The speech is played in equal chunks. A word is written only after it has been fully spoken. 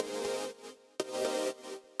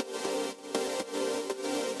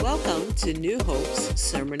Welcome to New Hope's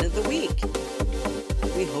Sermon of the Week.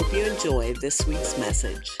 We hope you enjoy this week's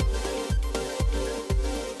message.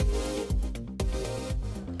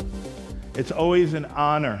 It's always an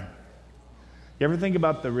honor. You ever think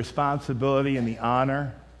about the responsibility and the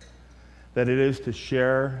honor that it is to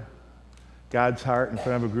share God's heart in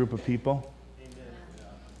front of a group of people?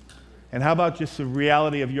 And how about just the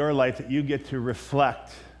reality of your life that you get to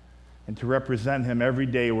reflect and to represent Him every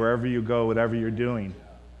day, wherever you go, whatever you're doing?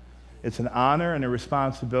 It's an honor and a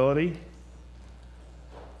responsibility.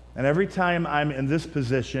 And every time I'm in this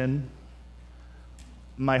position,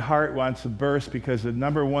 my heart wants to burst because the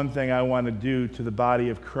number one thing I want to do to the body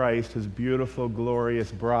of Christ, His beautiful,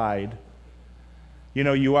 glorious bride,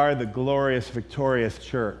 you are the glorious, victorious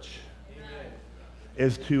church,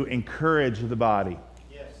 is to encourage the body.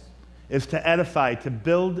 Is to edify, to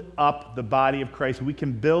build up the body of Christ. We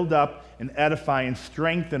can build up and edify and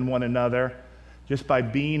strengthen one another just by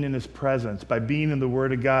being in His presence, by being in the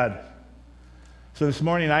Word of God. So this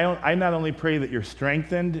morning, I not only pray that you're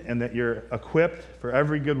strengthened and that you're equipped for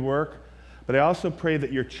every good work, but I also pray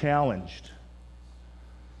that you're challenged.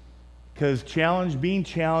 Because being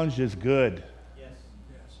challenged is good.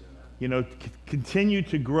 Continue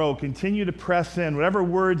to grow, continue to press in, whatever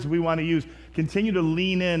words we want to use, continue to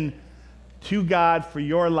lean in to God for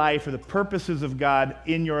your life, for the purposes of God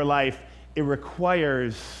in your life. It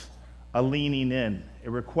requires a leaning in. It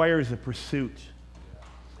requires a pursuit.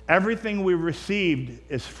 Everything we received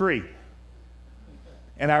is free.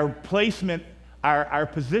 And our placement, our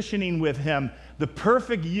positioning with Him, the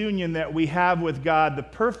perfect union that we have with God, the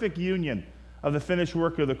perfect union of the finished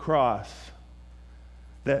work of the cross,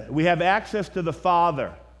 that we have access to the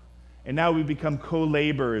Father, and now we become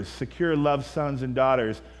co-laborers, secure, loved sons and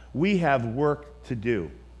daughters. We have work to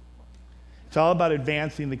do. It's all about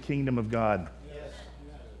advancing the kingdom of God.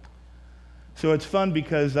 So it's fun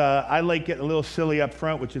because I like getting a little silly up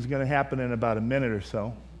front, which is going to happen in about a minute or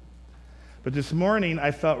so. But this morning,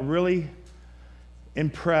 I felt really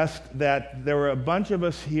impressed that there were a bunch of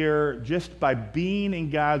us here just by being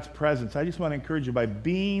in God's presence. I just want to encourage you, by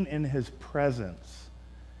being in His presence.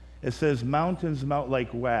 It says, mountains melt like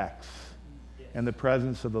wax in the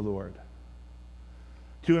presence of the Lord.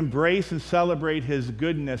 To embrace and celebrate His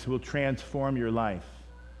goodness will transform your life.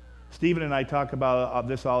 Stephen and I talk about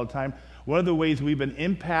this all the time. One of the ways we've been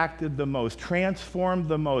impacted the most, transformed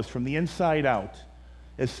the most from the inside out,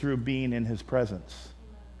 is through being in His presence,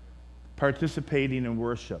 participating in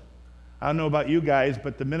worship. I don't know about you guys,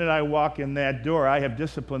 but the minute I walk in that door, I have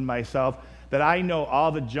disciplined myself that I know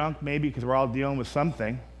all the junk, maybe because we're all dealing with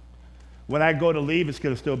something. When I go to leave, it's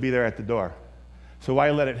going to still be there at the door. So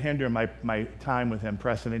why let it hinder my time with Him,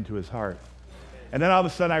 pressing into His heart? And then all of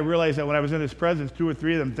a sudden I realized that when I was in His presence, 2 or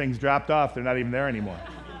 3 of them things dropped off. They're not even there anymore.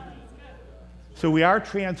 So we are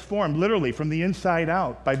transformed literally from the inside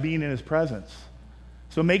out by being in His presence.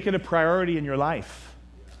 So make it a priority in your life.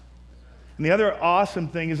 And the other awesome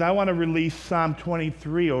thing is I want to release Psalm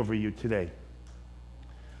 23 over you today.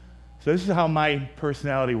 So this is how my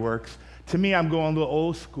personality works. To me, I'm going a little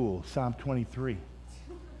old school, Psalm 23.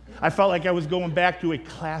 I felt like I was going back to a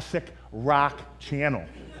classic rock channel.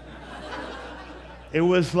 It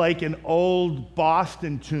was like an old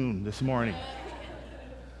Boston tune this morning.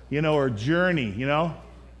 Or Journey,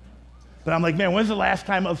 But I'm like, man, when's the last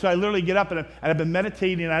time? So I literally get up and I've been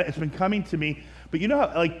meditating on it. It's been coming to me. But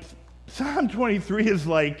Psalm 23 is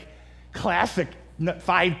like classic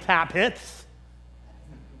 5 top hits.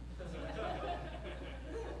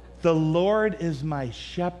 The Lord is my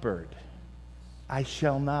shepherd. I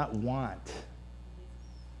shall not want.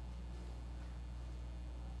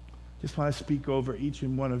 Just want to speak over each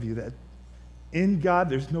and one of you that in God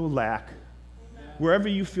there's no lack. Wherever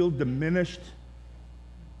you feel diminished,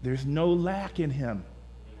 there's no lack in Him.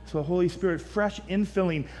 So Holy Spirit, fresh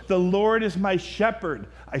infilling. The Lord is my shepherd.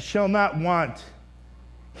 I shall not want.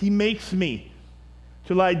 He makes me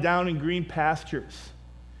to lie down in green pastures.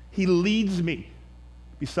 He leads me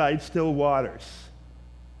beside still waters.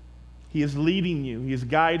 He is leading you. He is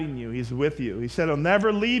guiding you. He's with you. He said, I'll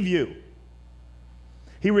never leave you.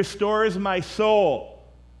 He restores my soul.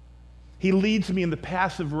 He leads me in the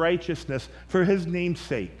paths of righteousness for His name's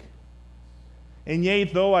sake. And yea,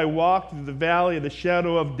 though I walk through the valley of the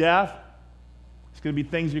shadow of death, it's going to be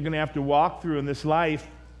things you're going to have to walk through in this life.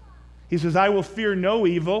 He says, I will fear no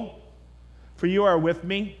evil, for you are with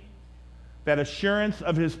me. That assurance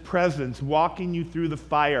of His presence, walking you through the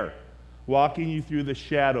fire, walking you through the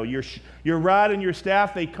shadow. Your rod and your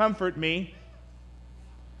staff, they comfort me.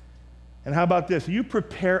 And how about this? You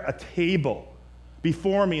prepare a table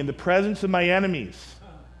before me in the presence of my enemies.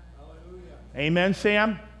 Hallelujah. Amen,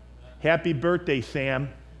 Sam? Happy birthday, Sam.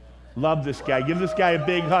 Love this guy. Give this guy a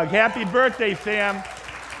big hug. Happy birthday, Sam.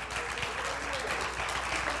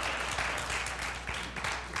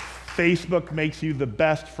 Facebook makes you the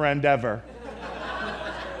best friend ever.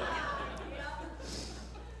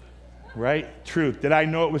 Right? Truth. Did I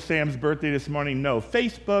know it was Sam's birthday this morning? No.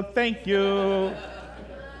 Facebook, thank you.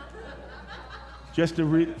 Just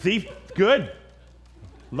to see, good.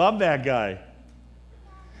 Love that guy.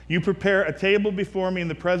 You prepare a table before me in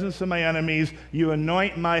the presence of my enemies. You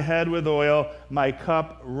anoint my head with oil. My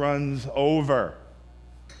cup runs over.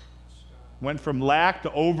 Went from lack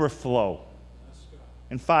to overflow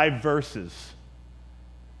in 5 verses.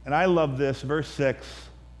 And I love this, verse 6,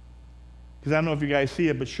 because I don't know if you guys see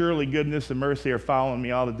it, but surely goodness and mercy are following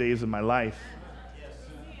me all the days of my life.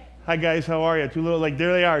 Hi guys, how are you? Too little, like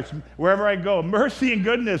there they are. Wherever I go, mercy and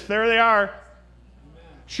goodness, there they are.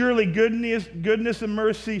 Surely goodness and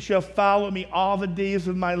mercy shall follow me all the days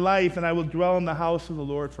of my life, and I will dwell in the house of the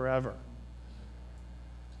Lord forever.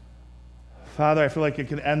 Father, I feel like it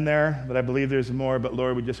can end there, but I believe there's more. But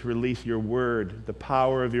Lord, we just release your word, the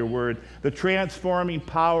power of your word, the transforming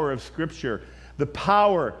power of Scripture, the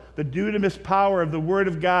power, the dunamis power of the word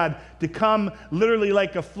of God to come literally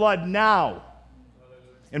like a flood now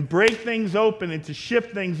and break things open and to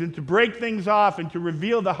shift things and to break things off and to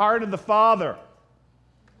reveal the heart of the Father.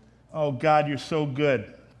 Oh, God, you're so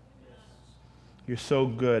good. You're so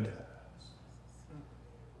good.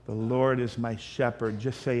 The Lord is my shepherd.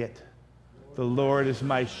 Just say it. The Lord is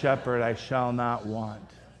my shepherd. I shall not want.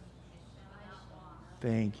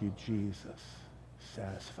 Thank you, Jesus.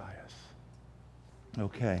 Satisfy us.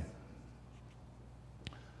 Okay.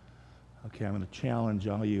 Okay, I'm going to challenge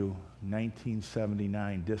all you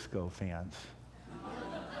 1979 disco fans.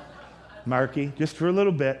 Marky, just for a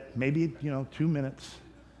little bit, maybe, 2 minutes.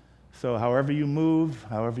 So however you move,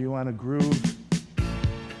 however you want to groove,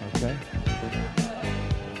 okay?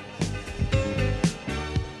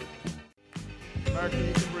 Marky,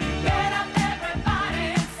 you can bring it down. Get up, everybody,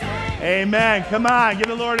 and sing. Amen. Come on, give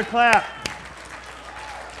the Lord a clap.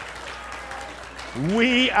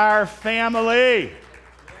 We are family.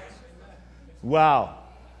 Wow.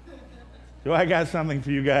 So I got something for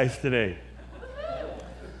you guys today.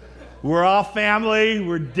 We're all family.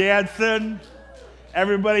 We're dancing.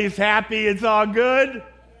 Everybody's happy. It's all good.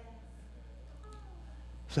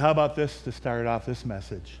 So how about this to start off this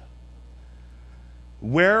message?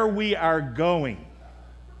 Where we are going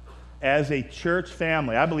as a church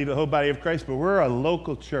family, I believe the whole body of Christ, but we're a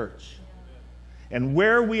local church. And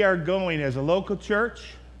where we are going as a local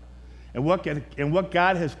church and what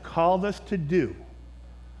God has called us to do.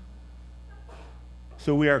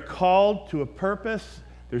 So we are called to a purpose.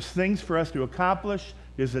 There's things for us to accomplish.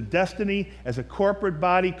 There's a destiny as a corporate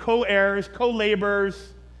body, co-heirs, co-laborers.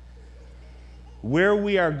 Where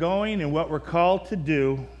we are going and what we're called to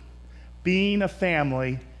do, being a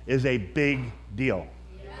family is a big deal.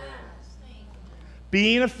 Yes.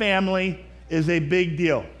 Being a family is a big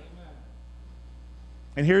deal.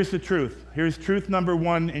 And here's the truth. Here's truth number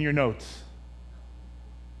 1 in your notes.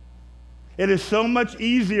 It is so much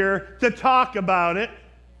easier to talk about it.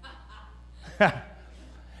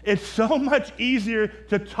 It's so much easier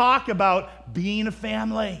to talk about being a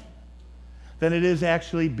family than it is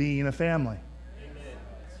actually being a family. Amen.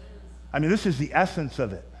 I mean, this is the essence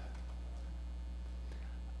of it.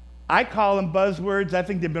 I call them buzzwords. I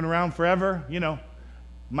think they've been around forever.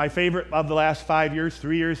 My favorite of the last 5 years,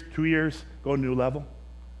 3 years, 2 years, go to a new level.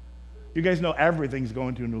 You guys know everything's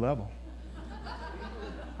going to a new level.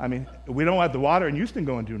 I mean, we don't want the water in Houston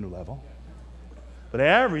going to a new level, but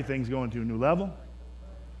everything's going to a new level.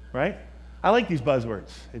 Right? I like these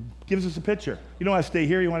buzzwords. It gives us a picture. You don't want to stay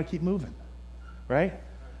here, you want to keep moving. Right?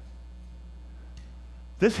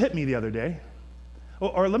 This hit me the other day.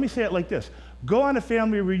 Or let me say it like this. Go on a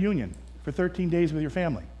family reunion for 13 days with your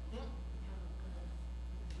family.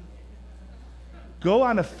 Go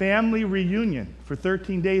on a family reunion for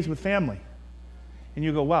 13 days with family. And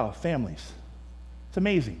you go, wow, families. It's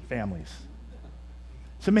amazing, families.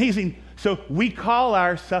 It's amazing. So we call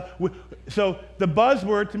ourselves, so the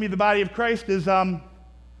buzzword to me, the body of Christ, is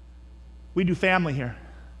we do family here.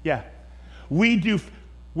 Yeah.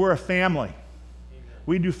 We're a family. Amen.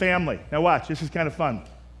 We do family. Now watch, this is kind of fun.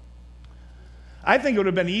 I think it would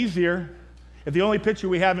have been easier if the only picture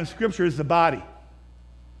we have in Scripture is the body.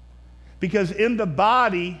 Because in the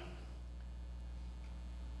body,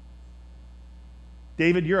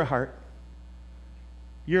 David, you're a heart.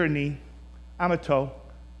 You're a knee. I'm a toe.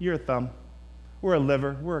 You're a thumb. We're a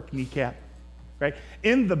liver. We're a kneecap. Right?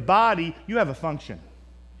 In the body, you have a function.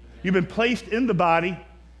 You've been placed in the body,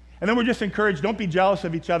 and then we're just encouraged, don't be jealous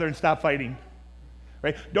of each other and stop fighting.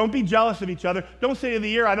 right? Don't be jealous of each other. Don't say to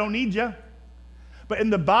the ear, I don't need you. But in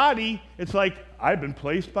the body, it's like, I've been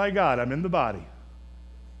placed by God. I'm in the body.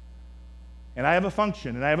 And I have a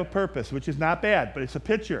function, and I have a purpose, which is not bad, but it's a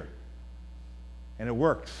picture. And it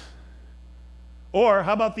works. Or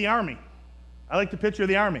how about the army? I like the picture of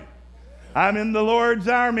the army. I'm in the Lord's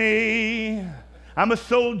army. I'm a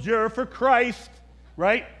soldier for Christ,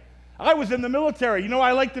 right? I was in the military. You know why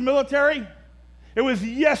I like the military? It was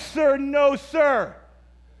yes, sir, no, sir.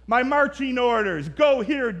 My marching orders, go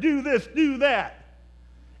here, do this, do that.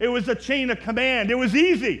 It was a chain of command. It was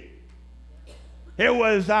easy. It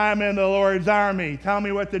was, I'm in the Lord's army. Tell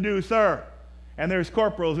me what to do, sir. And there's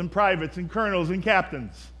corporals and privates and colonels and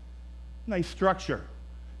captains. Nice structure.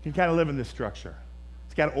 You can kind of live in this structure.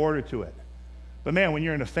 It's got order to it. But man, when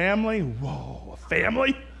you're in a family, whoa, a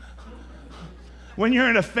family? When you're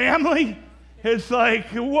in a family, it's like,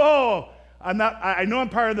 whoa, I know I'm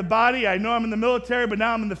part of the body, I know I'm in the military, but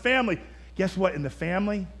now I'm in the family. Guess what? In the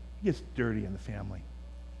family, it gets dirty in the family.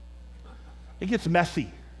 It gets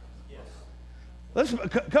messy. Yes.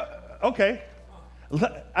 Okay.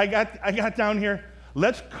 I got down here.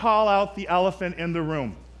 Let's call out the elephant in the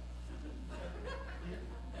room.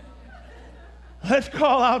 Let's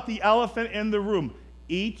call out the elephant in the room.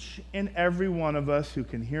 Each and every one of us who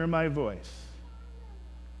can hear my voice.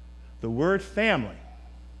 The word family,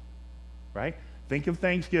 right? Think of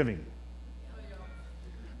Thanksgiving.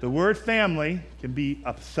 The word family can be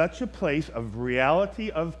such a place of reality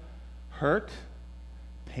of hurt,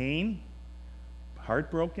 pain,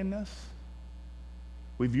 heartbrokenness.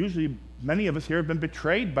 Many of us here have been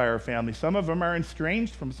betrayed by our family. Some of them are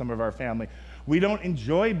estranged from some of our family. We don't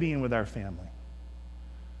enjoy being with our family.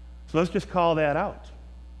 So let's just call that out.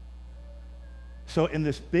 So in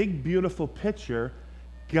this big, beautiful picture,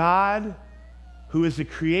 God, who is the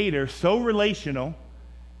creator, so relational,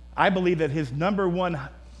 I believe that his number one,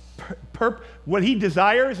 what he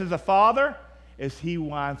desires as a father is he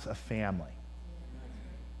wants a family.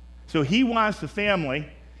 So he wants a family,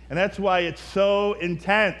 and that's why it's so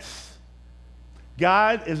intense.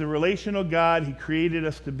 God is a relational God. He created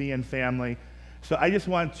us to be in family. So I just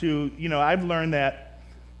want to, I've learned that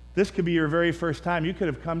this could be your very first time. You could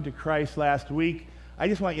have come to Christ last week. I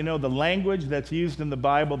just want you to know the language that's used in the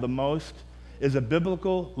Bible the most is a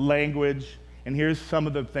biblical language, and here's some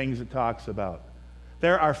of the things it talks about.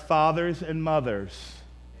 There are fathers and mothers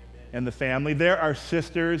in the family. There are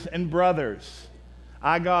sisters and brothers.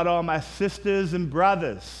 I got all my sisters and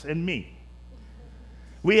brothers in me.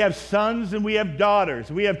 We have sons and we have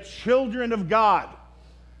daughters. We have children of God.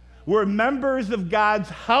 We're members of God's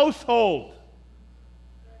household.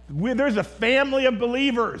 There's a family of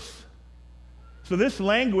believers. So this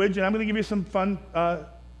language, and I'm going to give you some fun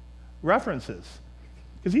references,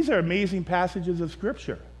 because these are amazing passages of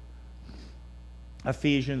Scripture.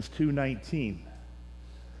 Ephesians 2:19.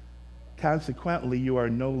 Consequently, you are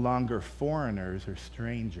no longer foreigners or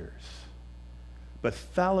strangers, but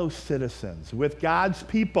fellow citizens with God's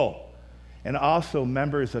people and also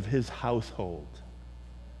members of his household,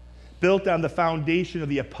 built on the foundation of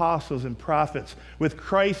the apostles and prophets, with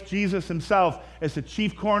Christ Jesus himself as the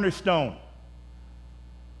chief cornerstone.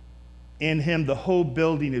 In him, the whole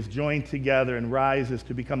building is joined together and rises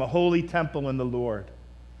to become a holy temple in the Lord.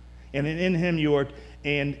 And in him,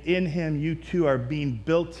 you too are being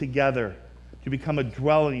built together to become a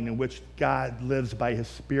dwelling in which God lives by his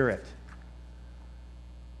Spirit.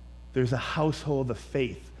 There's a household of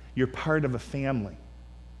faith. You're part of a family.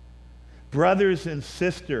 Brothers and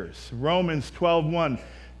sisters, Romans 12:1,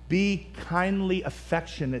 be kindly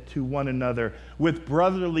affectionate to one another with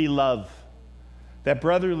brotherly love. That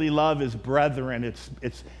brotherly love is brethren.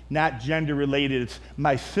 It's not gender related. It's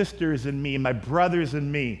my sisters and me, my brothers and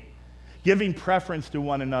me. Giving preference to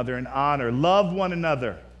one another and honor. Love one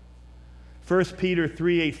another. 1 Peter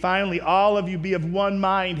 3:8, finally, all of you be of one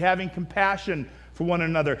mind, having compassion for one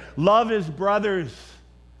another. Love as brothers.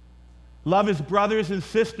 Love as brothers and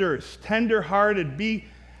sisters. Tender-hearted.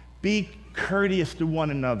 Be courteous to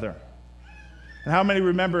one another. And how many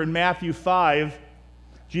remember in Matthew 5,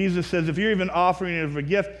 Jesus says, if you're even offering it as a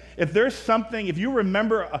gift, if there's something, if you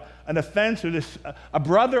remember an offense or a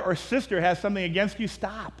brother or sister has something against you,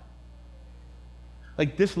 stop.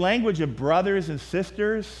 Like this language of brothers and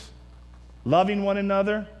sisters, loving one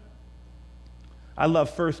another. I love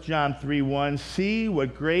 1 John 3:1. See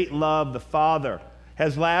what great love the Father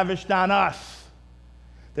has lavished on us,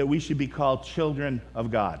 that we should be called children of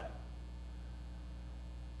God.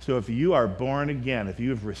 So if you are born again, if you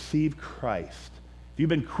have received Christ, if you've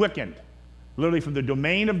been quickened, literally from the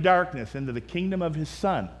domain of darkness into the kingdom of his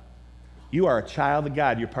Son, you are a child of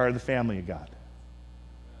God. You're part of the family of God.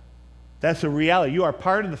 That's a reality. You are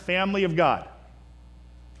part of the family of God.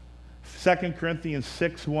 2 Corinthians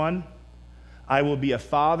 6:1, I will be a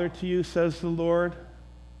father to you, says the Lord,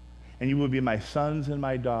 and you will be my sons and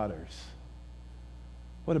my daughters.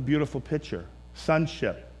 What a beautiful picture.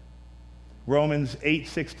 Sonship. Romans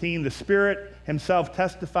 8:16, the Spirit himself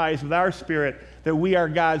testifies with our spirit that we are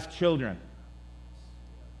God's children.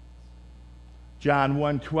 John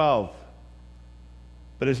 1:12,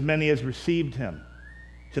 but as many as received him,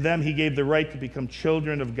 to them he gave the right to become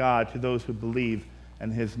children of God, to those who believe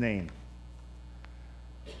in his name.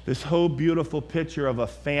 This whole beautiful picture of a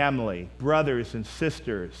family, brothers and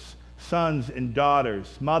sisters, sons and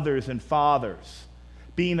daughters, mothers and fathers,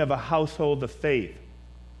 being of a household of faith.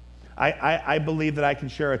 I believe that I can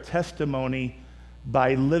share a testimony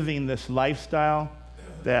by living this lifestyle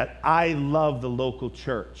that I love the local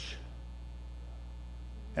church.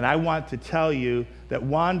 And I want to tell you that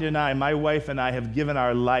Wanda and I, my wife and I, have given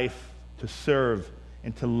our life to serve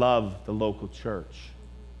and to love the local church.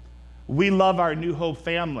 We love our New Hope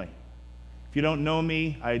family. If you don't know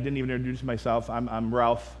me, I didn't even introduce myself. I'm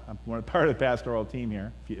Ralph. I'm part of the pastoral team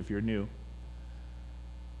here, if you're new.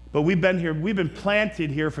 But we've been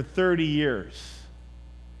planted here for 30 years.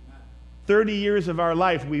 30 years of our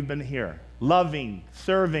life we've been here, loving,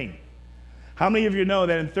 serving. How many of you know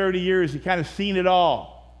that in 30 years you kind of seen it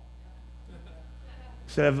all?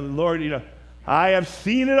 Instead of, Lord, I have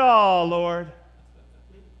seen it all, Lord.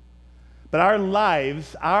 But our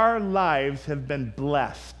lives have been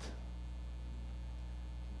blessed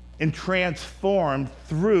and transformed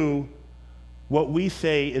through what we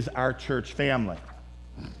say is our church family.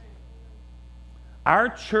 Our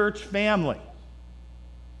church family.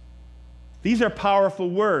 These are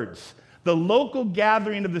powerful words. The local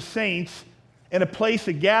gathering of the saints in a place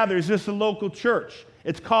that gathers is the local church.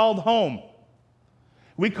 It's called home.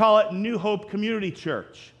 We call it New Hope Community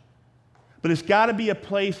Church. But it's got to be a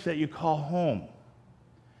place that you call home.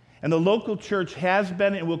 And the local church has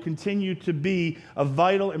been and will continue to be a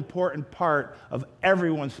vital, important part of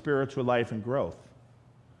everyone's spiritual life and growth.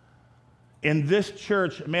 In this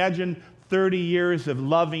church, imagine 30 years of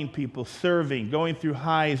loving people, serving, going through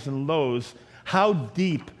highs and lows. How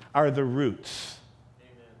deep are the roots?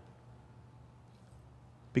 Amen.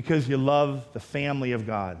 Because you love the family of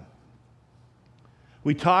God.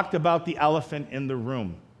 We talked about the elephant in the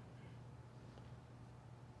room.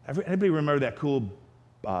 Anybody remember that cool,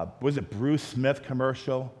 was it Bruce Smith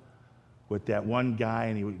commercial with that one guy,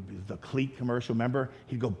 and the cleat commercial, remember?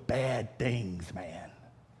 He'd go, bad things, man.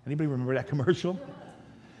 Anybody remember that commercial?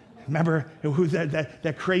 Remember, who's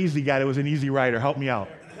that crazy guy that was an Easy Rider? Help me out.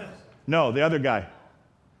 No, the other guy.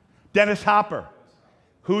 Dennis Hopper.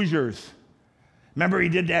 Hoosiers. Remember he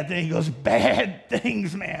did that thing? He goes, bad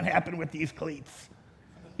things, man, happen with these cleats.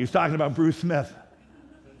 He was talking about Bruce Smith.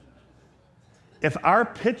 If our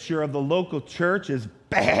picture of the local church is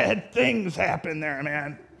bad things happen there,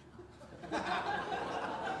 man.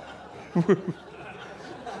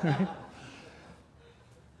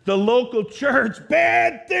 The local church,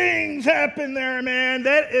 bad things happen there, man.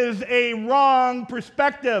 That is a wrong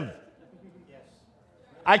perspective.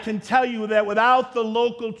 I can tell you that without the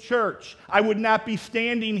local church, I would not be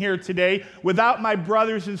standing here today. Without my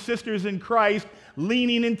brothers and sisters in Christ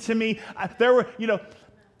leaning into me,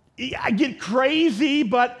 I get crazy,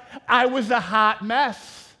 but I was a hot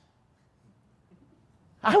mess.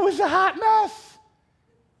 I was a hot mess.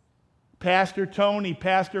 Pastor Tony,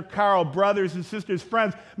 Pastor Carl, brothers and sisters,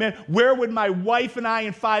 friends, man, where would my wife and I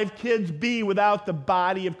and 5 kids be without the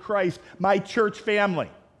body of Christ, my church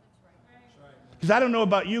family? Because I don't know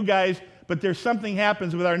about you guys, but there's something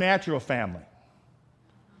happens with our natural family.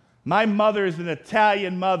 My mother is an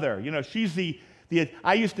Italian mother. She's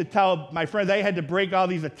I used to tell my friends I had to break all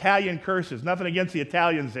these Italian curses. Nothing against the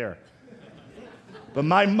Italians there. But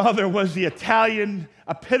my mother was the Italian,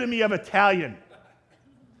 epitome of Italian.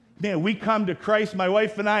 Man, we come to Christ, my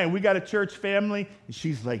wife and I, and we got a church family, and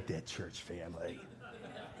she's like that church family.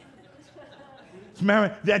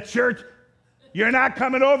 Remember that church? You're not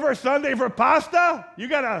coming over Sunday for pasta? You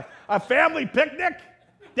got a family picnic?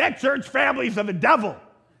 That church family's of the devil.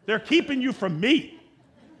 They're keeping you from me.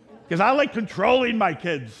 Because I like controlling my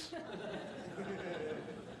kids.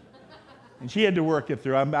 And she had to work it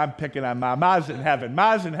through. I'm picking on Ma. Ma's in heaven.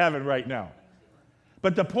 Ma's in heaven right now.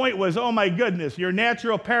 But the point was, oh my goodness, your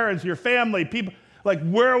natural parents, your family, people, like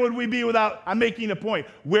where would we be without, I'm making a point,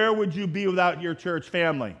 where would you be without your church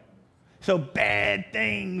family? So bad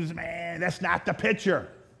things, man, that's not the picture.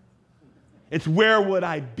 It's where would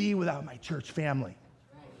I be without my church family?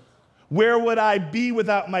 Where would I be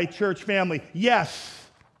without my church family? Yes,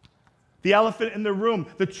 the elephant in the room,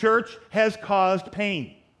 the church has caused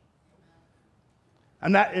pain.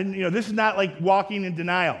 This is not like walking in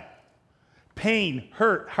denial. Pain,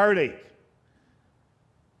 hurt, heartache.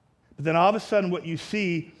 But then all of a sudden what you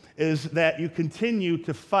see is that you continue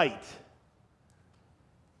to fight.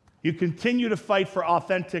 You continue to fight for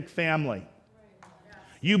authentic family.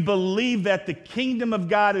 You believe that the kingdom of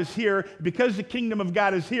God is here. Because the kingdom of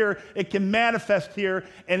God is here, it can manifest here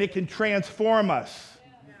and it can transform us.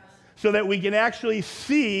 So that we can actually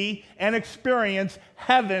see and experience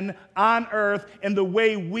heaven on earth in the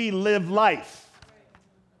way we live life.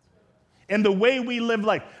 In the way we live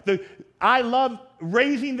life. I love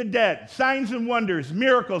raising the dead, signs and wonders,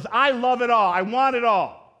 miracles. I love it all. I want it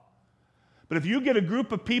all. But if you get a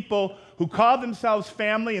group of people who call themselves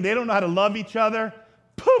family and they don't know how to love each other,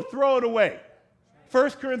 poof, throw it away.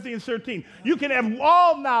 1 Corinthians 13. You can have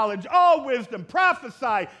all knowledge, all wisdom,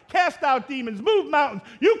 prophesy, cast out demons, move mountains.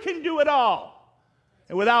 You can do it all.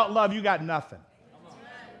 And without love, you got nothing.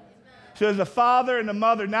 So as a father and a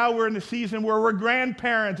mother, now we're in the season where we're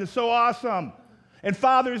grandparents. It's so awesome. And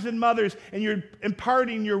fathers and mothers, and you're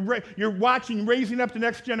imparting, you're watching, raising up the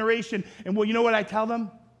next generation. And well, you know what I tell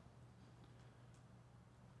them?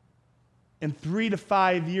 In 3 to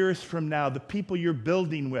 5 years from now, the people you're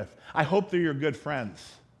building with, I hope they're your good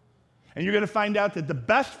friends. And you're going to find out that the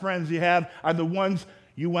best friends you have are the ones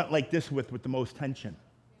you went like this with the most tension.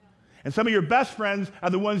 And some of your best friends are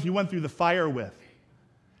the ones you went through the fire with.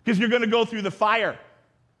 Because you're going to go through the fire.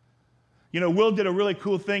 Will did a really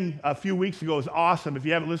cool thing a few weeks ago. It was awesome. If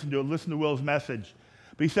you haven't listened to it, listen to Will's message.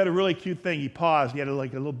 But he said a really cute thing. He paused. He had a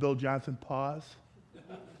little Bill Johnson pause.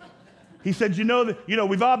 He said,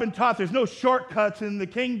 we've all been taught there's no shortcuts in the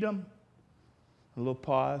kingdom. A little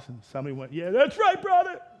pause, and somebody went, yeah, that's right,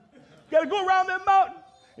 brother. Got to go around that mountain.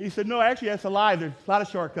 And he said, no, actually, that's a lie. There's a lot of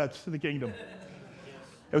shortcuts to the kingdom.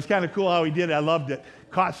 It was kind of cool how he did it. I loved it.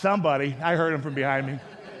 Caught somebody. I heard him from behind me.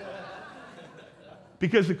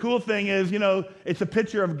 Because the cool thing is, it's a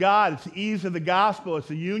picture of God. It's the ease of the gospel. It's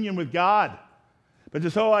the union with God. But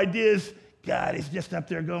this whole idea is, God is just up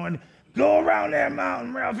there going, go around that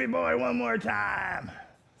mountain, Ralphie boy, one more time.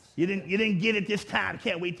 You didn't get it this time.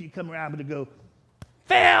 Can't wait till you come around to go,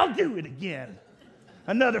 fail, do it again.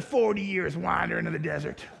 Another 40 years wandering in the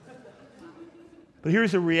desert. But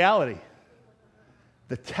here's the reality.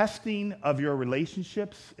 The testing of your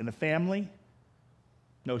relationships in the family,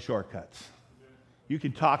 no shortcuts. You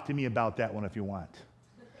can talk to me about that one if you want.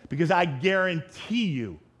 Because I guarantee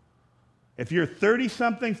you, if you're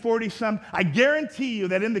 30-something, 40-something, I guarantee you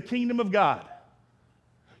that in the kingdom of God,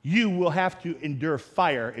 you will have to endure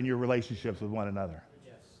fire in your relationships with one another.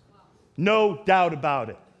 Yes. No doubt about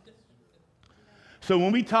it. So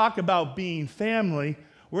when we talk about being family,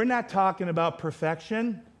 we're not talking about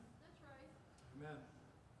perfection. That's right. Amen.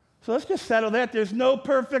 So let's just settle that. There's no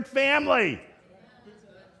perfect family.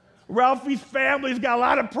 Ralphie's family's got a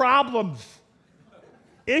lot of problems.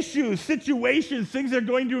 Issues, situations, things that are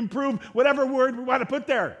going to improve, whatever word we want to put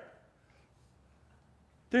there.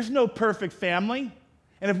 There's no perfect family.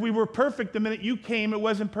 And if we were perfect the minute you came, it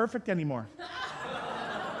wasn't perfect anymore.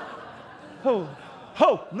 Ho,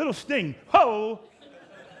 ho, little sting, ho.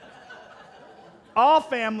 All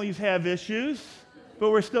families have issues,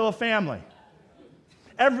 but we're still a family.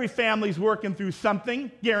 Every family's working through something,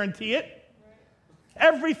 guarantee it.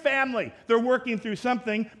 Every family, they're working through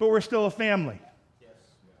something, but we're still a family.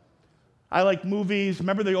 I like movies.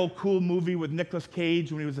 Remember the old cool movie with Nicolas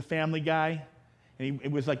Cage when he was a family guy? And he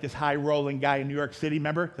was like this high-rolling guy in New York City,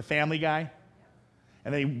 remember? The Family Guy?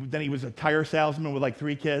 And then he was a tire salesman with like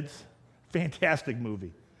 3 kids. Fantastic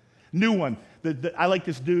movie. New one. I like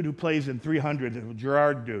this dude who plays in 300, the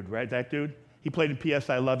Gerard dude, right? That dude? He played in P.S.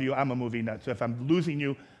 I Love You. I'm a movie nut, so if I'm losing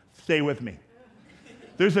you, stay with me.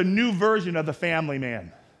 There's a new version of The Family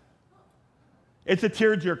Man. It's a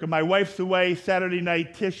tearjerker. My wife's away, Saturday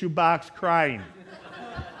night, tissue box, crying.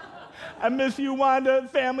 I miss you, Wanda,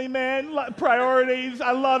 family man, priorities.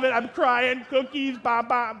 I love it. I'm crying, cookies,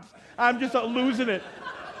 bombs. I'm just losing it.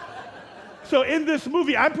 So in this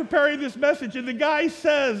movie, I'm preparing this message, and the guy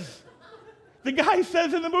says in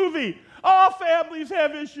the movie, all families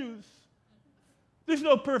have issues. There's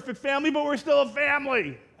no perfect family, but we're still a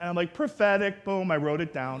family. And I'm like, prophetic, boom, I wrote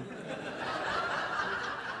it down.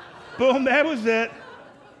 Boom, that was it.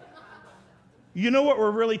 You know what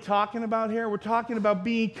we're really talking about here? We're talking about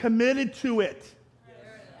being committed to it.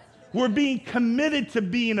 We're being committed to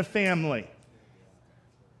being a family.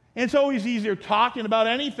 And it's always easier talking about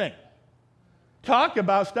anything. Talk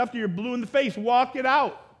about stuff that you're blue in the face. Walk it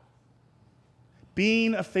out.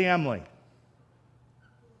 Being a family.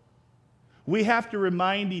 We have to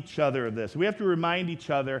remind each other of this. We have to remind each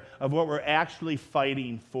other of what we're actually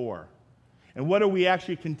fighting for. And what are we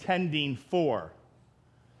actually contending for?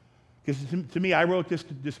 Because to me, I wrote this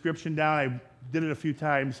description down. I did it a few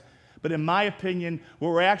times. But in my opinion, what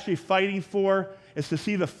we're actually fighting for is to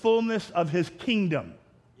see the fullness of his kingdom.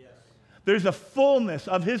 Yes. There's a fullness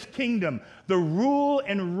of his kingdom, the rule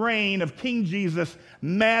and reign of King Jesus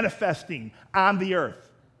manifesting on the earth,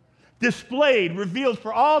 displayed, revealed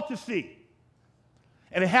for all to see.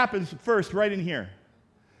 And it happens first right in here.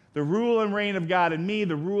 The rule and reign of God in me,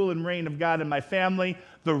 the rule and reign of God in my family,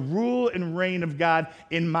 the rule and reign of God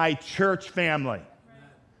in my church family.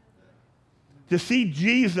 To see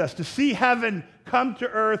Jesus, to see heaven come to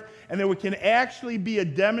earth, and that we can actually be a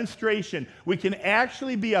demonstration. We can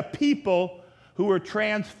actually be a people who are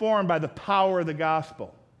transformed by the power of the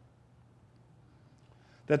gospel.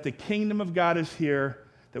 That the kingdom of God is here,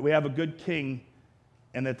 that we have a good king,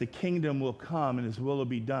 and that the kingdom will come and his will will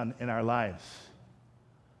be done in our lives.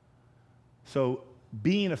 So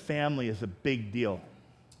being a family is a big deal.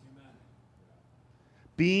 Amen.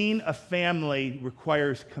 Being a family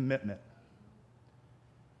requires commitment.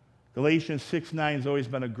 Galatians 6:9 has always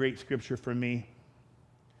been a great scripture for me.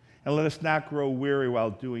 And let us not grow weary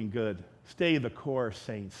while doing good. Stay the course,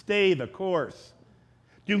 saints. Stay the course.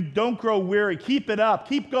 Don't grow weary. Keep it up.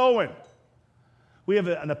 Keep going. We have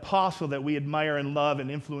an apostle that we admire and love and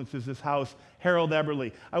influences this house, Harold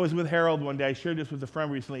Eberly. I was with Harold one day. I shared this with a friend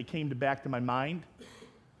recently. It came back to my mind.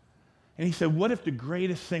 And he said, what if the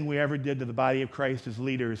greatest thing we ever did to the body of Christ as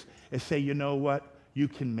leaders is say, you know what? You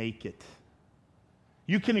can make it.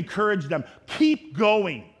 You can encourage them. Keep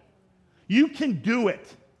going. You can do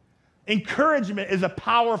it. Encouragement is a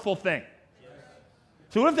powerful thing. Yes.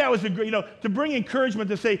 So what if that was to bring encouragement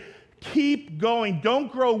to say, keep going.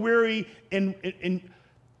 Don't grow weary.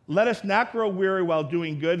 Let us not grow weary while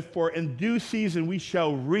doing good, for in due season we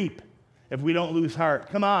shall reap if we don't lose heart.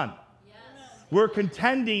 Come on. Yes. We're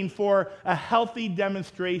contending for a healthy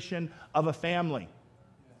demonstration of a family.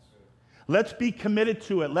 Let's be committed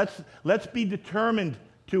to it. Let's be determined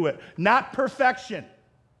to it. Not perfection. Amen.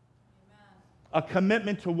 A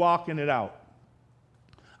commitment to walking it out.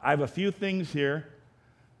 I have a few things here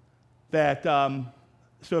that,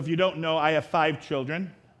 so if you don't know, I have 5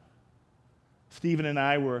 children. Stephen and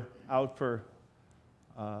I were out for,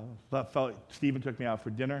 Stephen took me out for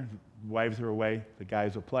dinner. The wives are away. The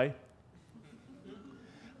guys will play.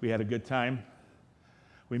 We had a good time.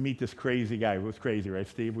 We meet this crazy guy. It was crazy, right,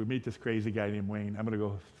 Steve? We meet this crazy guy named Wayne. I'm going to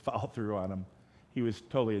go follow through on him. He was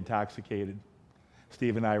totally intoxicated.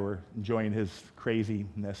 Steve and I were enjoying his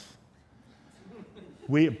craziness.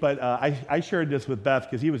 I shared this with Beth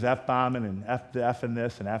because he was F-bombing and F-ing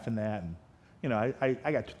this and F-ing that. And,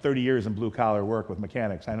 I got 30 years in blue-collar work with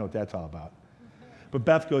mechanics. I know what that's all about. But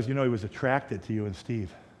Beth goes, he was attracted to you and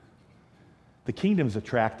Steve. The kingdom's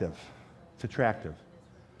attractive. It's attractive.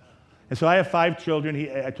 And so I have 5 children.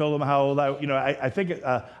 I told him how old I think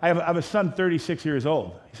I have a son 36 years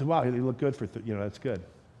old. He said, wow, you look good for, that's good.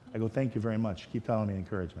 I go, thank you very much. Keep telling me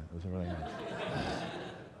encouragement. It was really nice.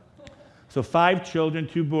 So 5 children,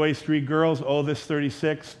 2 boys, 3 girls, oldest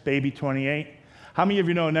 36, baby 28. How many of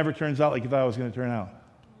you know it never turns out like you thought it was going to turn out?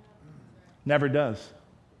 Never does.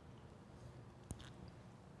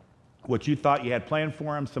 What you thought you had planned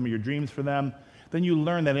for them, some of your dreams for them, then you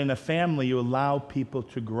learn that in a family you allow people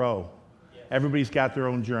to grow. Everybody's got their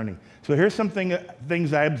own journey. So here's some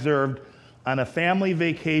things I observed on a family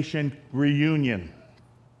vacation reunion.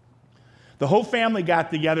 The whole family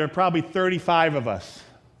got together, probably 35 of us.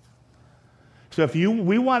 So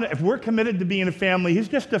if we're committed to being a family, here's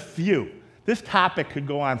just a few. This topic could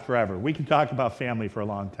go on forever. We can talk about family for a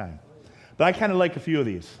long time. But I kind of like a few of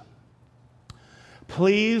these.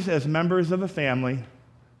 Please, as members of a family,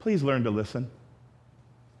 please learn to listen.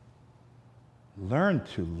 Learn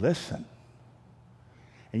to listen.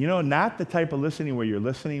 And not the type of listening where you're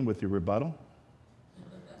listening with your rebuttal.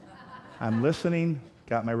 I'm listening,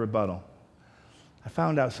 got my rebuttal. I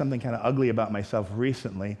found out something kind of ugly about myself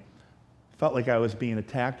recently. Felt like I was being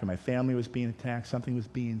attacked or my family was being attacked. Something was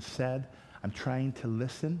being said. I'm trying to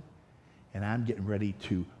listen, and I'm getting ready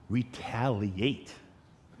to retaliate.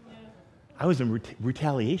 Yeah. I was in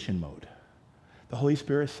retaliation mode. The Holy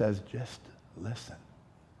Spirit says, just listen.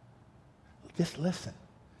 Just listen.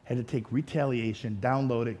 Had to take retaliation,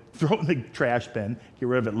 download it, throw it in the trash bin, get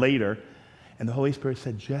rid of it later. And the Holy Spirit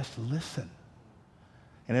said, just listen.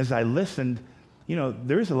 And as I listened,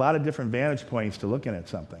 there's a lot of different vantage points to looking at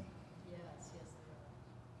something.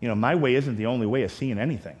 Yes. My way isn't the only way of seeing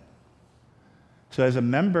anything. So as a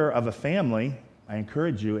member of a family, I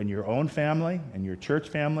encourage you in your own family, in your church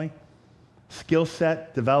family, skill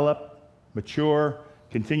set, develop, mature,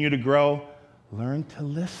 continue to grow, learn to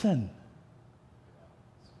listen.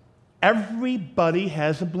 Everybody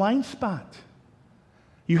has a blind spot.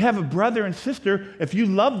 You have a brother and sister. If you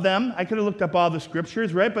love them, I could have looked up all the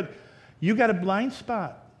scriptures, right? But you got a blind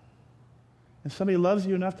spot. And somebody loves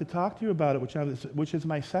you enough to talk to you about it, which is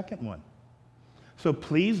my second one. So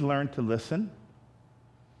please learn to listen.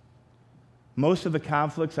 Most of the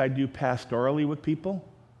conflicts I do pastorally with people,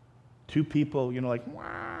 two people, like,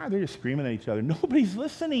 wah, they're just screaming at each other. Nobody's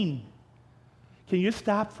listening. Can you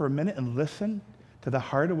stop for a minute and listen to the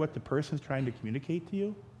heart of what the person's trying to communicate to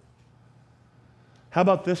you? How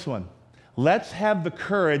about this one? Let's have the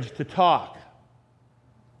courage to talk.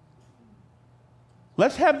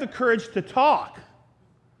 Let's have the courage to talk.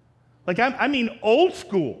 Like, I mean old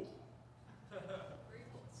school.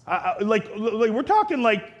 Like we're talking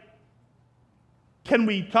like, can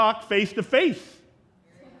we talk face to face?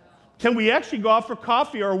 Can we actually go out for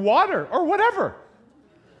coffee or water or whatever?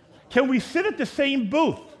 Can we sit at the same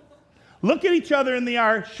booth, look at each other in the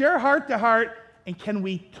eye, share heart to heart, and can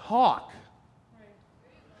we talk?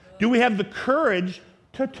 Do we have the courage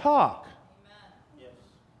to talk?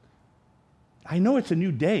 I know it's a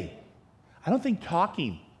new day. I don't think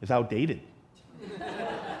talking is outdated.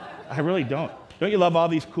 I really don't. Don't you love all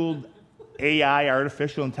these cool AI,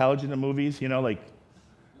 artificial intelligence movies? Like,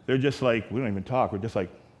 they're just like, we don't even talk. We're just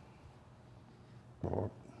like,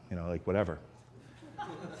 like whatever.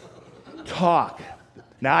 Talk.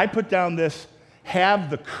 Now, I put down this,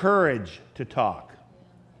 have the courage to talk.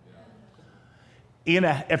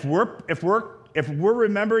 If we're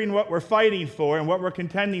remembering what we're fighting for and what we're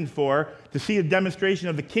contending for, to see a demonstration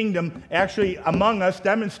of the kingdom actually among us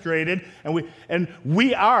demonstrated, and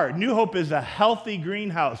we are. New Hope is a healthy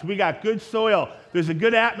greenhouse. We got good soil. There's a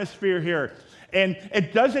good atmosphere here. And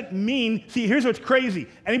it doesn't mean, see, here's what's crazy.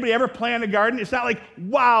 Anybody ever plant a garden? It's not like,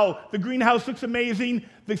 wow, the greenhouse looks amazing,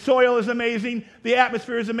 the soil is amazing, the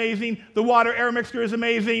atmosphere is amazing, the water-air mixture is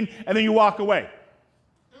amazing, and then you walk away.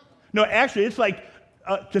 No, actually, it's like,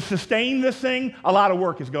 to sustain this thing, a lot of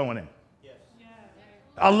work is going in. Yes.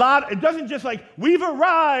 A lot. It doesn't just like, we've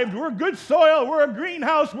arrived, we're good soil, we're a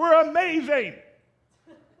greenhouse, we're amazing.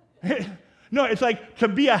 No, it's like, to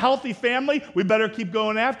be a healthy family, we better keep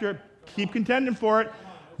going after it, keep contending for it.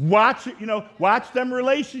 Watch them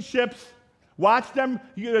relationships. Watch them,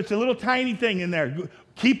 it's a little tiny thing in there.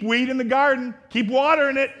 Keep weeding the garden, keep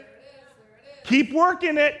watering it, keep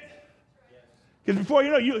working it. Because before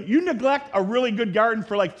you neglect a really good garden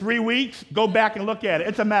for like 3 weeks, go back and look at it.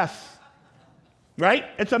 It's a mess. Right?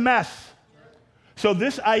 It's a mess. So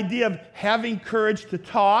this idea of having courage to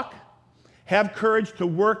talk, have courage to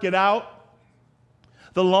work it out,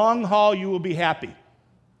 the long haul, you will be happy.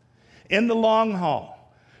 In the long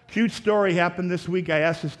haul. Cute story happened this week. I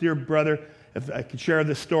asked this dear brother if I could share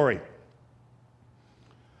this story.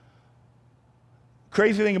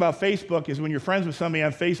 Crazy thing about Facebook is when you're friends with somebody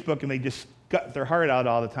on Facebook and they just gut their heart out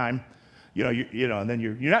all the time, and then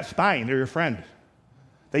you're not spying, they're your friend.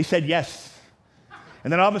 They said yes.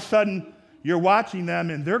 And then all of a sudden, you're watching them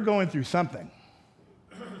and they're going through something.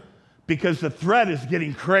 Because the thread is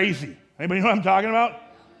getting crazy. Anybody know what I'm talking about?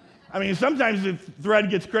 I mean, sometimes the thread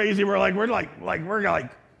gets crazy, we're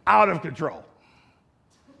out of control.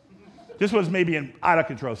 This was maybe an out of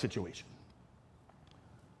control situation.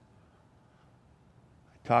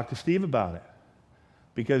 I talked to Steve about it.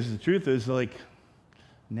 Because the truth is, like,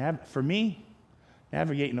 for me,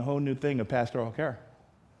 navigating a whole new thing of pastoral care.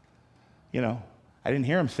 I didn't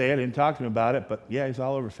hear him say it, I didn't talk to him about it, but yeah, he's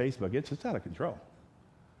all over Facebook. It's out of control.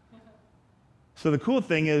 So the cool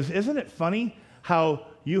thing is, isn't it funny how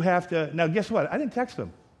you have to, now guess what? I didn't text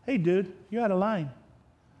him. Hey, dude, you're out of line.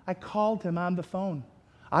 I called him on the phone.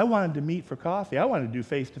 I wanted to meet for coffee. I wanted to do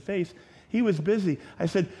face-to-face. He was busy. I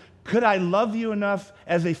said, could I love you enough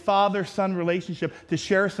as a father-son relationship to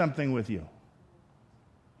share something with you?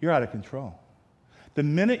 You're out of control. The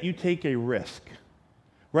minute you take a risk,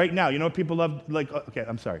 right now, what people love, okay,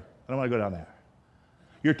 I'm sorry. I don't want to go down there.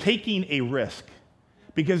 You're taking a risk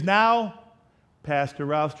because now Pastor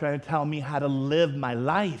Ralph's trying to tell me how to live my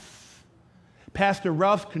life. Pastor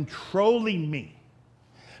Ralph's controlling me.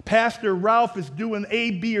 Pastor Ralph is doing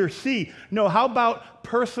A, B, or C. No, how about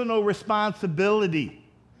personal responsibility?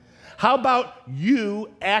 How about you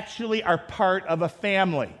actually are part of a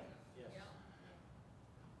family?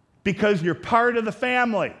 Because you're part of the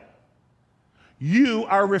family. You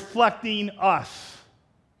are reflecting us.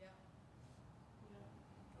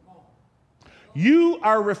 You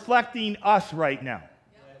are reflecting us right now.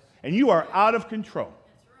 And you are out of control.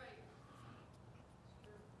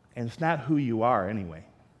 And it's not who you are anyway.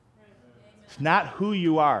 It's not who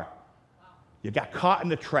you are. You got caught in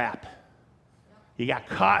the trap. You got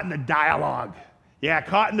caught in the dialogue. You got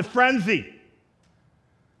caught in the frenzy.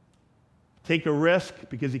 Take a risk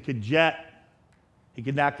because he could jet. He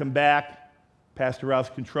could not come back. Pastor Ralph's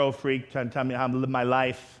control freak trying to tell me how to live my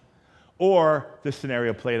life. Or this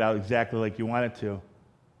scenario played out exactly like you want it to.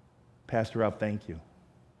 Pastor Ralph, thank you.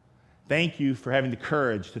 Thank you for having the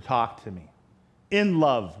courage to talk to me. In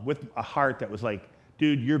love, with a heart that was like,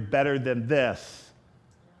 dude, you're better than this.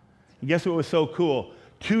 And guess what was so cool?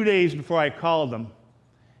 2 days before I called him,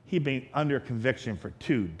 he'd been under conviction for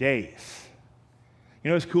 2 days. You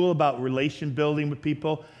know what's cool about relation building with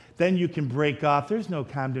people? Then you can break off. There's no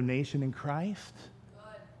condemnation in Christ.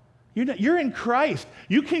 You're in Christ.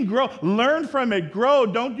 You can grow. Learn from it. Grow.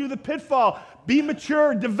 Don't do the pitfall. Be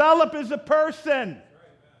mature. Develop as a person.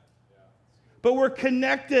 But we're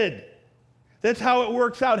connected. That's how it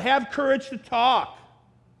works out. Have courage to talk.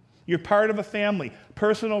 You're part of a family.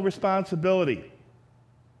 Personal responsibility.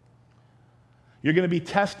 You're going to be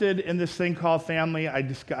tested in this thing called family. I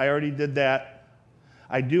already did that.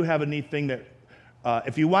 I do have a neat thing that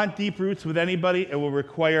if you want deep roots with anybody, it will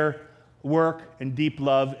require work and deep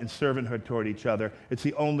love and servanthood toward each other. It's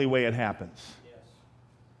the only way it happens. Yes.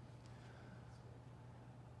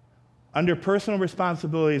 Under personal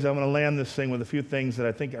responsibilities, I'm going to land this thing with a few things that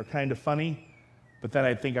I think are kind of funny, but that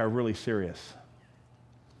I think are really serious.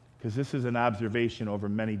 Because this is an observation over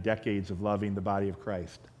many decades of loving the body of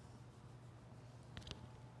Christ.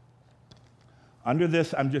 Under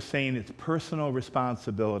this, I'm just saying it's personal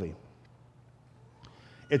responsibility.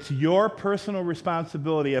 It's your personal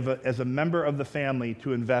responsibility as a member of the family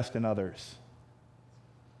to invest in others.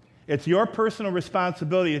 It's your personal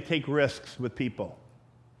responsibility to take risks with people.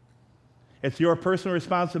 It's your personal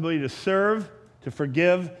responsibility to serve, to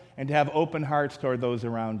forgive, and to have open hearts toward those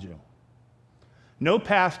around you. No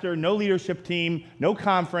pastor, no leadership team, no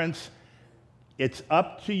conference. It's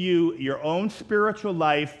up to you. Your own spiritual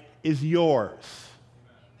life is yours.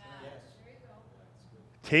 Amen.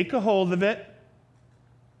 Take a hold of it.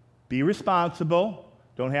 Be responsible.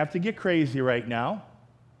 Don't have to get crazy right now,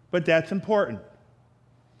 but that's important.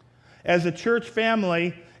 As a church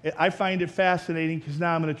family, I find it fascinating because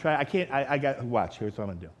now I'm going to try. Watch. Here's what I'm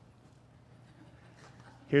going to do.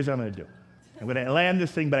 Here's what I'm going to do. I'm going to land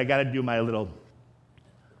this thing, but I got to do my little,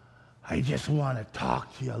 I just want to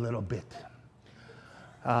talk to you a little bit.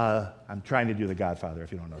 I'm trying to do The Godfather,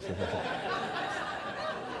 if you don't know.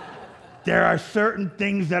 There are certain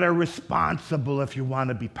things that are responsible if you want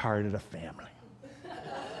to be part of the family.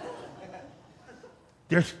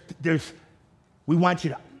 We want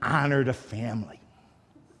you to honor the family.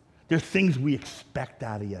 There's things we expect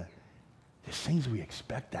out of you. There's things we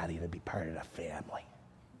expect out of you to be part of the family.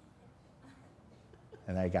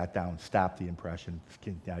 And I got down, stopped the impression.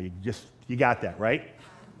 Now you got that, right?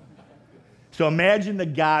 So imagine the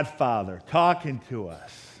Godfather talking to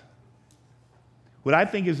us. What I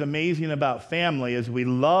think is amazing about family is we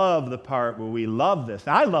love the part where we love this.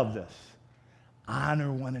 I love this.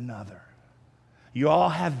 Honor one another. You all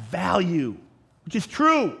have value, which is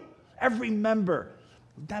true. Every member.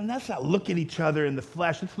 Let's not look at each other in the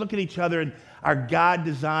flesh. Let's look at each other in our God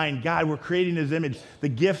design. God, we're creating His image, the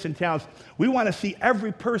gifts and talents. We want to see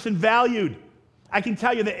every person valued. I can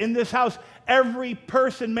tell you that in this house, every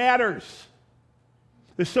person matters.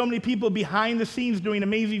 There's so many people behind the scenes doing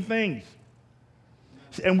amazing things.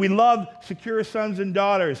 And we love secure sons and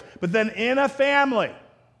daughters. But then in a family,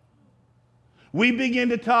 we begin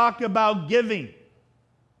to talk about giving.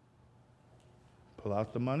 Pull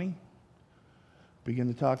out the money.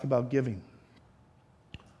 Begin to talk about giving.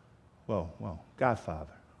 Well,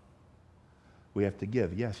 Godfather. We have to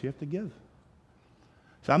give. Yes, you have to give.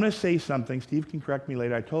 So I'm going to say something. Steve can correct me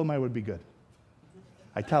later. I told him I would be good.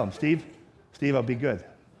 I tell him, Steve, I'll be good.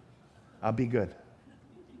 I'll be good.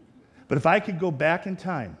 But if I could go back in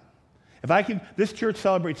time, this church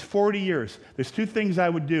celebrates 40 years. There's two things I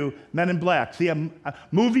would do. Men in Black. See,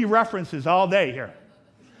 movie references all day here.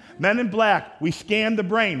 Men in Black, we scan the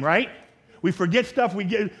brain, right? We forget stuff,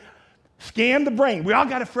 scan the brain. We all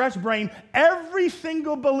got a fresh brain. Every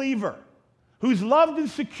single believer who's loved and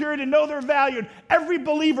secured and know they're valued, every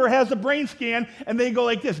believer has a brain scan, and they go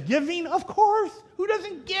like this, giving? Of course. Who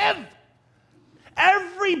doesn't give?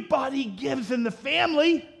 Everybody gives in the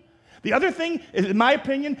family. The other thing is, in my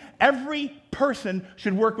opinion, every person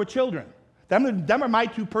should work with children. Them are my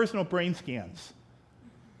two personal brain scans.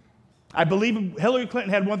 I believe Hillary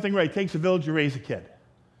Clinton had one thing right. It takes a village to raise a kid.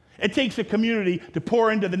 It takes a community to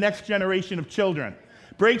pour into the next generation of children.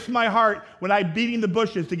 Breaks my heart when I'm beating the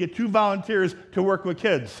bushes to get 2 volunteers to work with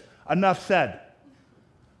kids. Enough said.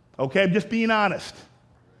 Okay, I'm just being honest.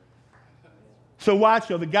 So watch,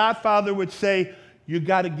 the Godfather would say, you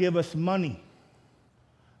got to give us money.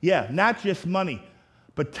 Yeah, not just money,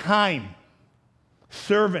 but time,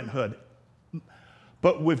 servanthood,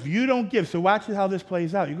 But if you don't give, so watch how this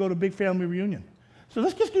plays out. You go to a big family reunion. So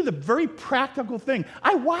let's just do the very practical thing.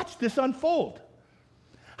 I watched this unfold.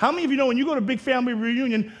 How many of you know when you go to a big family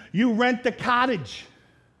reunion, you rent the cottage?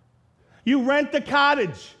 You rent the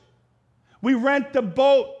cottage. We rent the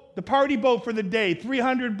boat, the party boat for the day,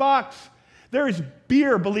 $300. There is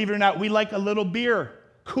beer, believe it or not. We like a little beer.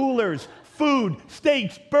 Coolers, food,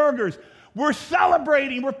 steaks, burgers. We're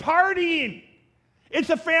celebrating. We're partying. It's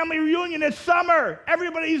a family reunion. It's summer.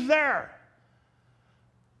 Everybody's there.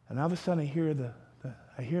 And all of a sudden I hear that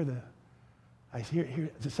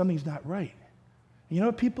something's not right. And you know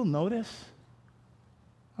what people notice?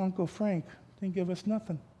 Uncle Frank didn't give us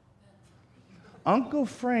nothing. Uncle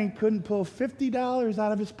Frank couldn't pull $50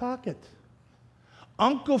 out of his pocket.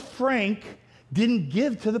 Uncle Frank didn't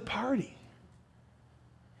give to the party.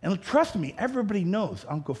 And trust me, everybody knows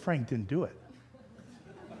Uncle Frank didn't do it.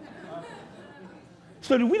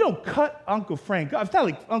 So we don't cut Uncle Frank off. It's not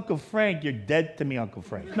like, Uncle Frank, you're dead to me, Uncle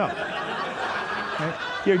Frank. No. Right?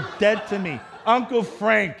 You're dead to me. Uncle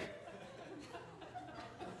Frank.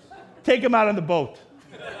 Take him out on the boat.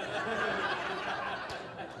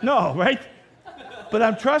 No, right?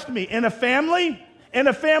 But trust me, in a family,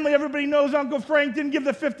 everybody knows Uncle Frank didn't give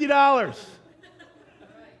the $50.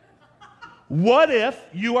 What if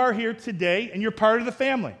you are here today and you're part of the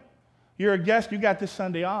family? You're a guest, you got this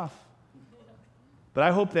Sunday off. But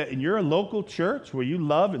I hope that in your local church where you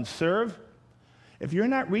love and serve, if you're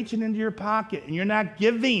not reaching into your pocket and you're not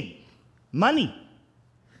giving money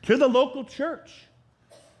to the local church,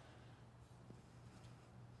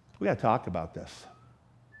 we got to talk about this.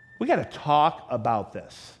 We got to talk about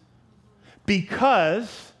this.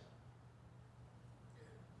 Because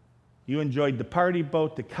you enjoyed the party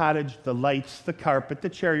boat, the cottage, the lights, the carpet, the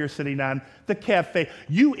chair you're sitting on, the cafe.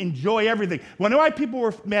 You enjoy everything. Want to know why people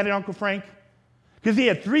were mad at Uncle Frank? Because he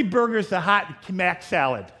had 3 burgers, a hot Mac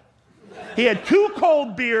salad. He had 2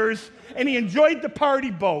 cold beers, and he enjoyed the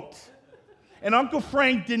party boat. And Uncle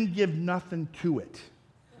Frank didn't give nothing to it.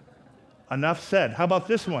 Enough said. How about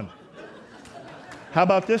this one? How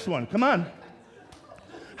about this one? Come on.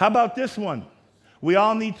 How about this one? We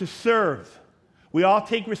all need to serve. We all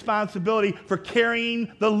take responsibility for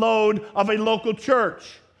carrying the load of a local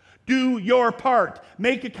church. Do your part.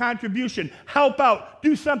 Make a contribution. Help out.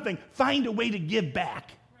 Do something. Find a way to give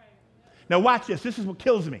back. Now watch this. This is what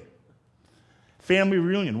kills me. Family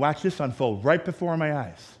reunion. Watch this unfold right before my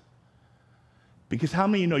eyes. Because how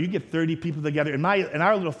many of you know you get 30 people together? In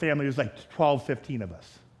our little family, there's like 12, 15 of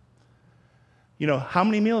us. You know, how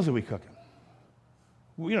many meals are we cooking?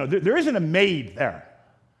 You know, there isn't a maid there.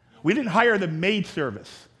 We didn't hire the maid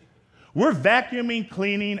service. We're vacuuming,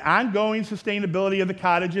 cleaning, ongoing sustainability of the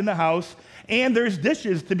cottage and the house, and there's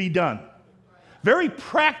dishes to be done. Very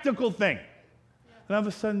practical thing. And all of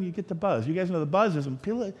a sudden, you get the buzz. You guys know the buzz is,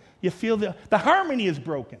 you feel the harmony is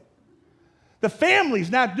broken. The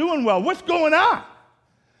family's not doing well. What's going on?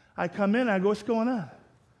 I come in, I go, what's going on?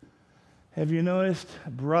 Have you noticed,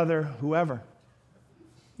 brother, whoever,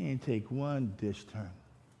 he ain't take one dish turn.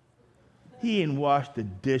 He ain't washed a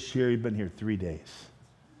dish here. He's been here 3 days.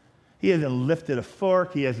 He hasn't lifted a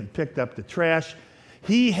fork. He hasn't picked up the trash.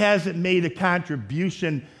 He hasn't made a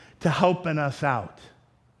contribution to helping us out.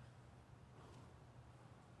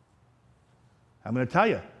 I'm going to tell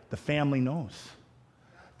you, the family knows.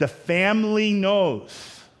 The family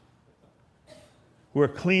knows. We're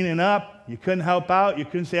cleaning up. You couldn't help out. You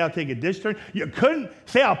couldn't say, I'll take a dish turn. You couldn't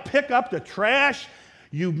say, I'll pick up the trash.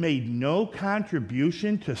 You made no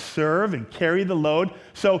contribution to serve and carry the load.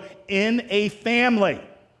 So in a family,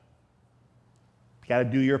 you got to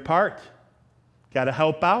do your part. Got to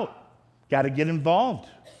help out. Got to get involved.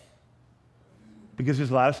 Because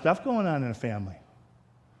there's a lot of stuff going on in a family.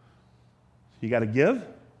 You got to give.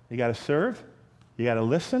 You got to serve. You got to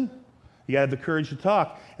listen. You got to have the courage to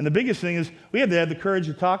talk. And the biggest thing is we have to have the courage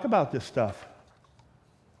to talk about this stuff.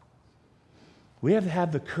 We have to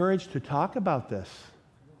have the courage to talk about this.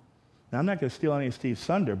 Now, I'm not going to steal any of Steve's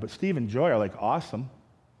thunder, but Steve and Joy are like awesome.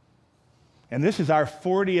 And this is our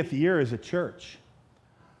 40th year as a church.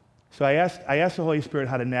 So I asked the Holy Spirit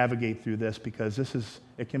how to navigate through this because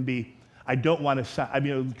it can be, I don't want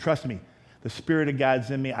to, trust me, the Spirit of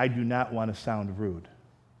God's in me. I do not want to sound rude.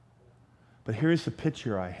 But here's the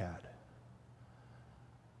picture I had.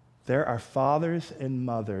 There are fathers and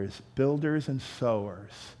mothers, builders and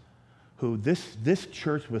sowers, who this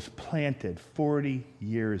church was planted 40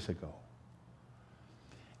 years ago.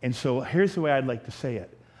 And so here's the way I'd like to say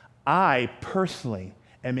it. I personally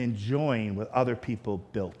am enjoying what other people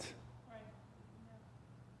built.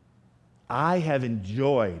 I have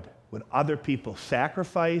enjoyed what other people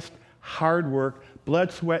sacrificed, hard work,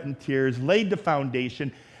 blood, sweat, and tears, laid the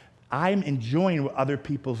foundation. I'm enjoying what other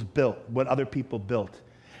people built.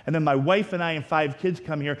 And then my wife and I and 5 kids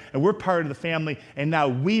come here, and we're part of the family, and now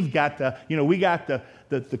we've got the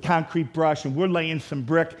concrete brush, and we're laying some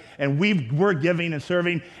brick, and we're giving and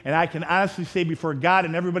serving, and I can honestly say before God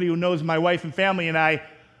and everybody who knows my wife and family and I,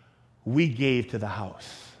 we gave to the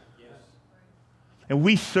house. Yes. And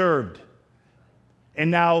we served. And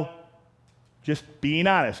now, just being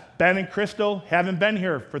honest, Ben and Crystal haven't been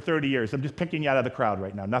here for 30 years. I'm just picking you out of the crowd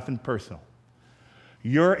right now, nothing personal.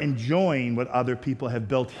 You're enjoying what other people have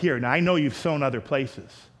built here. Now, I know you've sown other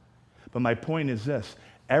places, but my point is this.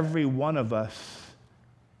 Every one of us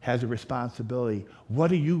has a responsibility.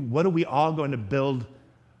 What are we all going to build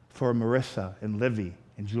for Marissa and Livy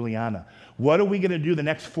and Juliana? What are we going to do the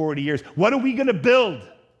next 40 years? What are we going to build?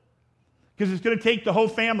 Because it's going to take the whole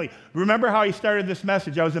family. Remember how I started this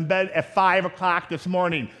message? I was in bed at 5 o'clock this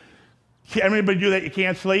morning. Everybody do that? You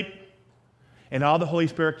can't sleep? And all the Holy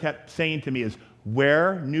Spirit kept saying to me is,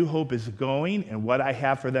 where New Hope is going and what I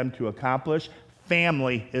have for them to accomplish,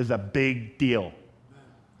 family is a big deal.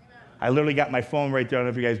 I literally got my phone right there. I don't know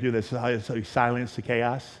if you guys do this. So you silence the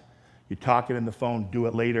chaos. You're talking in the phone. Do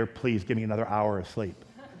it later. Please give me another hour of sleep.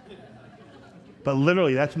 But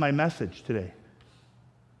literally, that's my message today.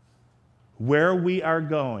 Where we are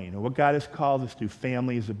going and what God has called us to,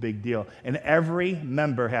 family is a big deal. And every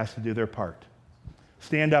member has to do their part.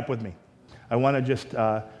 Stand up with me. I want to just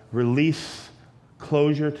release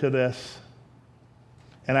closure to this.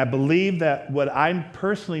 And I believe that what I'm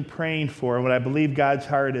personally praying for and what I believe God's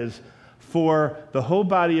heart is for the whole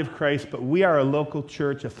body of Christ, but we are a local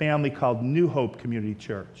church, a family called New Hope Community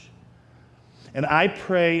Church. And I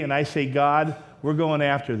pray and I say, God, we're going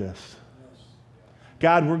after this.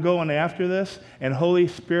 God, we're going after this. And Holy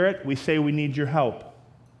Spirit, we say we need your help.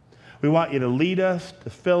 We want you to lead us,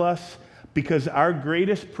 to fill us, because our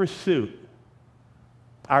greatest pursuit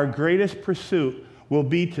will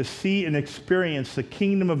be to see and experience the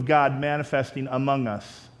kingdom of God manifesting among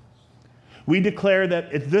us. We declare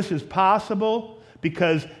that this is possible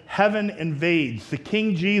because heaven invades. The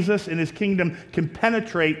King Jesus and his kingdom can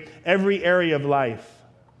penetrate every area of life.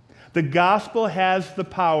 The gospel has the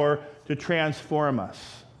power to transform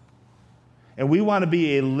us. And we want to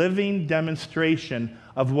be a living demonstration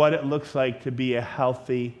of what it looks like to be a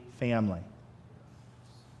healthy family.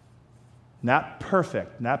 Not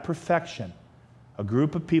perfect, not perfection. A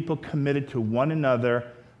group of people committed to one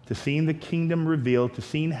another, to seeing the kingdom revealed, to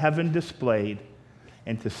seeing heaven displayed,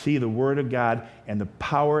 and to see the Word of God and the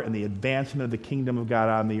power and the advancement of the kingdom of God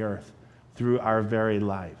on the earth through our very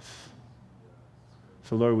lives.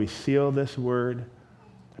 So, Lord, we seal this word.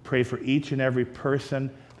 I pray for each and every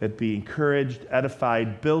person that be encouraged,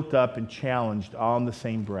 edified, built up, and challenged all in the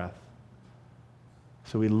same breath.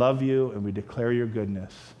 So we love you and we declare your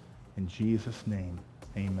goodness. In Jesus' name,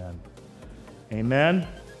 amen. Amen.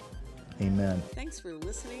 Amen. Thanks for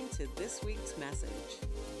listening to this week's message.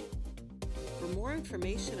 For more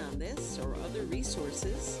information on this or other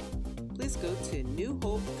resources, please go to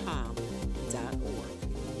newhopecom.org.